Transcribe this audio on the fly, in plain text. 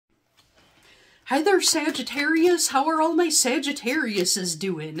Hi there, Sagittarius. How are all my Sagittariuses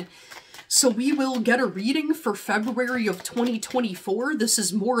doing? So we will get a reading for February of 2024. This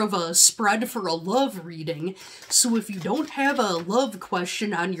is more of a spread for a love reading. So if you don't have a love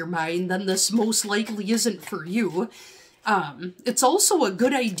question on your mind, then this most likely isn't for you. It's also a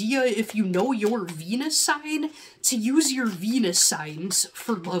good idea if you know your Venus sign to use your Venus signs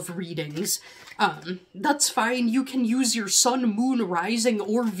for love readings. That's fine. You can use your Sun, Moon, Rising,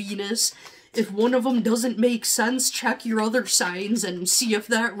 or Venus. If one of them doesn't make sense, check your other signs and see if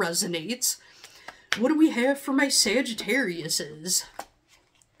that resonates. What do we have for my Sagittariuses?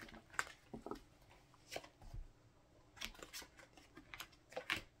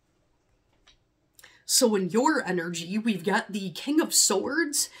 So in your energy, we've got the King of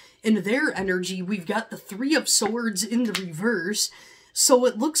Swords. In their energy, we've got the Three of Swords in the reverse. So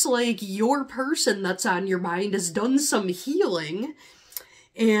it looks like your person that's on your mind has done some healing,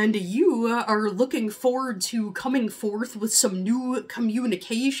 and you are looking forward to coming forth with some new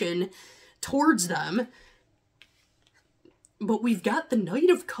communication towards them. But we've got the Knight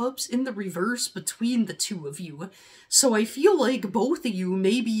of Cups in the reverse between the two of you. So I feel like both of you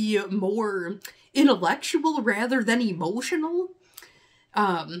may be more intellectual rather than emotional.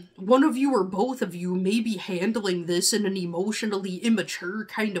 One of you or both of you may be handling this in an emotionally immature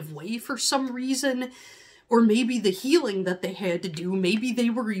kind of way for some reason. Or maybe the healing that they had to do, maybe they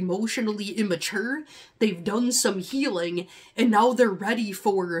were emotionally immature, they've done some healing, and now they're ready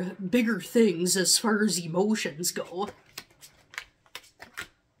for bigger things as far as emotions go.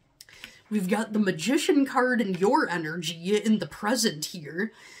 We've got the Magician card in your energy in the present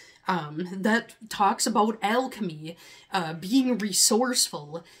here. That talks about alchemy, being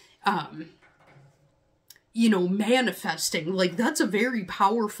resourceful, you know, manifesting. Like, that's a very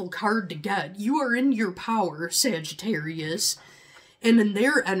powerful card to get. You are in your power, Sagittarius. And in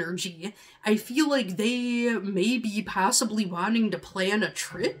their energy, I feel like they may be possibly wanting to plan a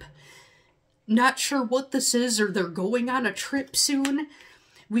trip. Not sure what this is, or they're going on a trip soon.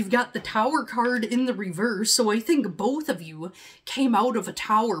 We've got the Tower card in the reverse, so I think both of you came out of a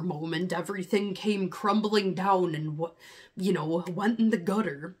tower moment. Everything came crumbling down and, you know, went in the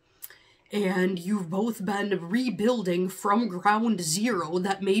gutter. And you've both been rebuilding from ground zero.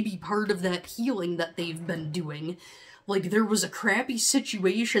 That may be part of that healing that they've been doing. Like, there was a crappy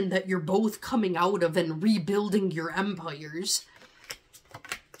situation that you're both coming out of and rebuilding your empires.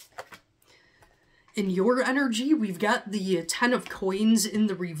 In your energy, we've got the Ten of Coins in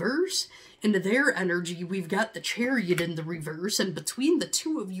the reverse. In their energy, we've got the Chariot in the reverse. And between the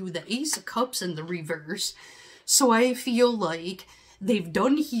two of you, the Ace of Cups in the reverse. So I feel like they've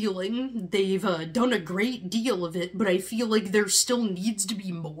done healing, they've done a great deal of it, but I feel like there still needs to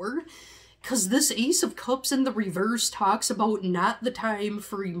be more. Because this Ace of Cups in the reverse talks about not the time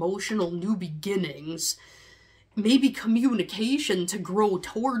for emotional new beginnings. Maybe communication to grow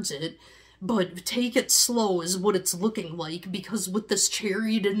towards it, but take it slow is what it's looking like, because with this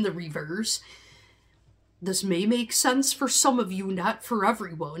Chariot in the reverse, this may make sense for some of you, not for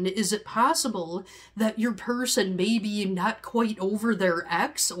everyone. Is it possible that your person may be not quite over their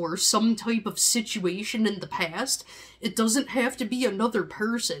ex or some type of situation in the past? It doesn't have to be another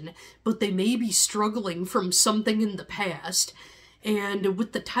person, but they may be struggling from something in the past. And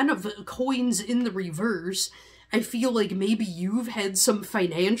with the Ten of Coins in the reverse, I feel like maybe you've had some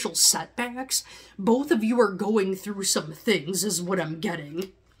financial setbacks. Both of you are going through some things, is what I'm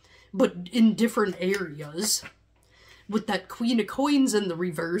getting, but in different areas. With that Queen of Coins in the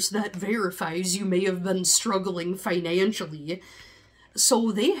reverse, that verifies you may have been struggling financially.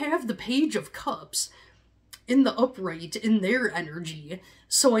 So they have the Page of Cups in the upright in their energy.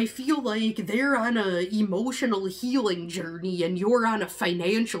 So I feel like they're on an emotional healing journey and you're on a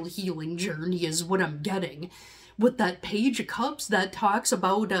financial healing journey is what I'm getting. With that Page of Cups, that talks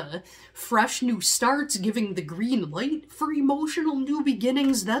about fresh new starts, giving the green light for emotional new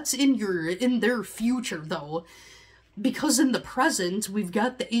beginnings. That's in their future, though. Because in the present, we've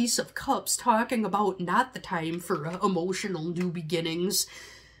got the Ace of Cups talking about not the time for emotional new beginnings.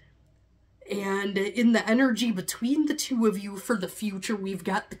 And in the energy between the two of you for the future, we've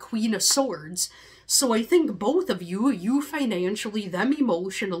got the Queen of Swords. So I think both of you, you financially, them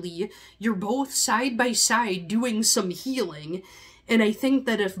emotionally, you're both side by side doing some healing. And I think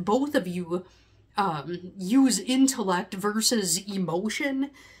that if both of you use intellect versus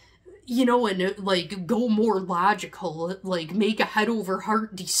emotion, you know, and like go more logical, like make a head over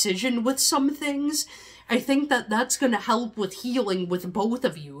heart decision with some things, I think that that's going to help with healing with both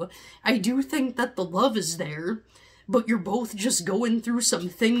of you. I do think that the love is there, but you're both just going through some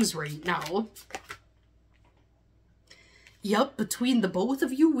things right now. Yep, between the both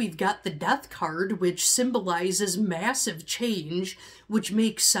of you, we've got the Death card, which symbolizes massive change, which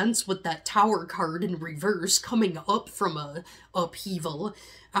makes sense with that Tower card in reverse coming up from a upheaval.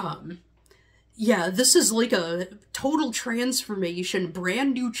 Yeah, this is like a total transformation,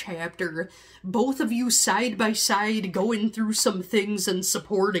 brand new chapter, both of you side by side going through some things and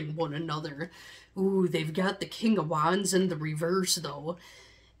supporting one another. Ooh, they've got the King of Wands in the reverse, though.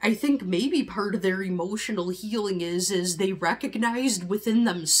 I think maybe part of their emotional healing is they recognized within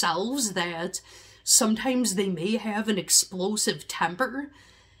themselves that sometimes they may have an explosive temper,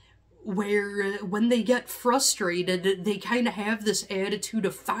 where when they get frustrated, they kind of have this attitude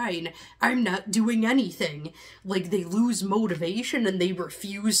of, fine, I'm not doing anything. Like, they lose motivation and they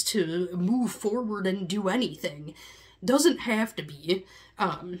refuse to move forward and do anything. Doesn't have to be.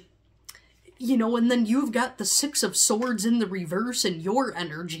 You know, and then you've got the Six of Swords in the reverse in your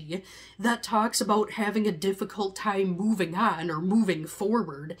energy that talks about having a difficult time moving on or moving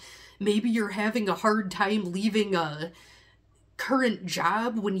forward. Maybe you're having a hard time leaving a current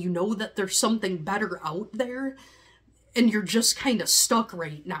job when you know that there's something better out there and you're just kind of stuck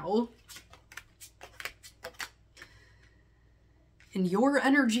right now. In your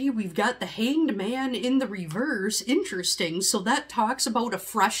energy, we've got the Hanged Man in the reverse. Interesting. So that talks about a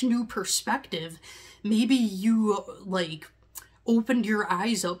fresh new perspective. Maybe you, like, opened your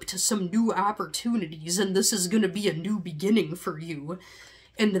eyes up to some new opportunities and this is going to be a new beginning for you.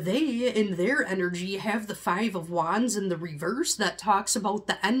 And they, in their energy, have the Five of Wands in the reverse that talks about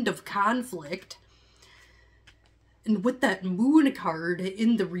the end of conflict. And with that Moon card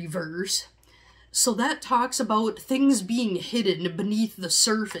in the reverse, so that talks about things being hidden beneath the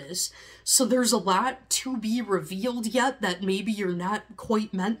surface. So there's a lot to be revealed yet that maybe you're not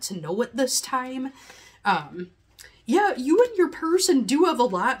quite meant to know at this time. Yeah, you and your person do have a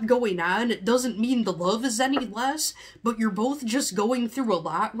lot going on. It doesn't mean the love is any less, but you're both just going through a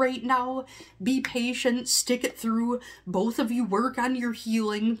lot right now. Be patient, stick it through. Both of you work on your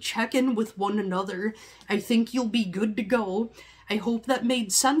healing, check in with one another. I think you'll be good to go. I hope that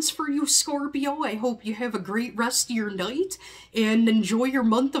made sense for you, Scorpio. I hope you have a great rest of your night and enjoy your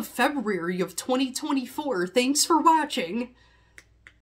month of February of 2024. Thanks for watching.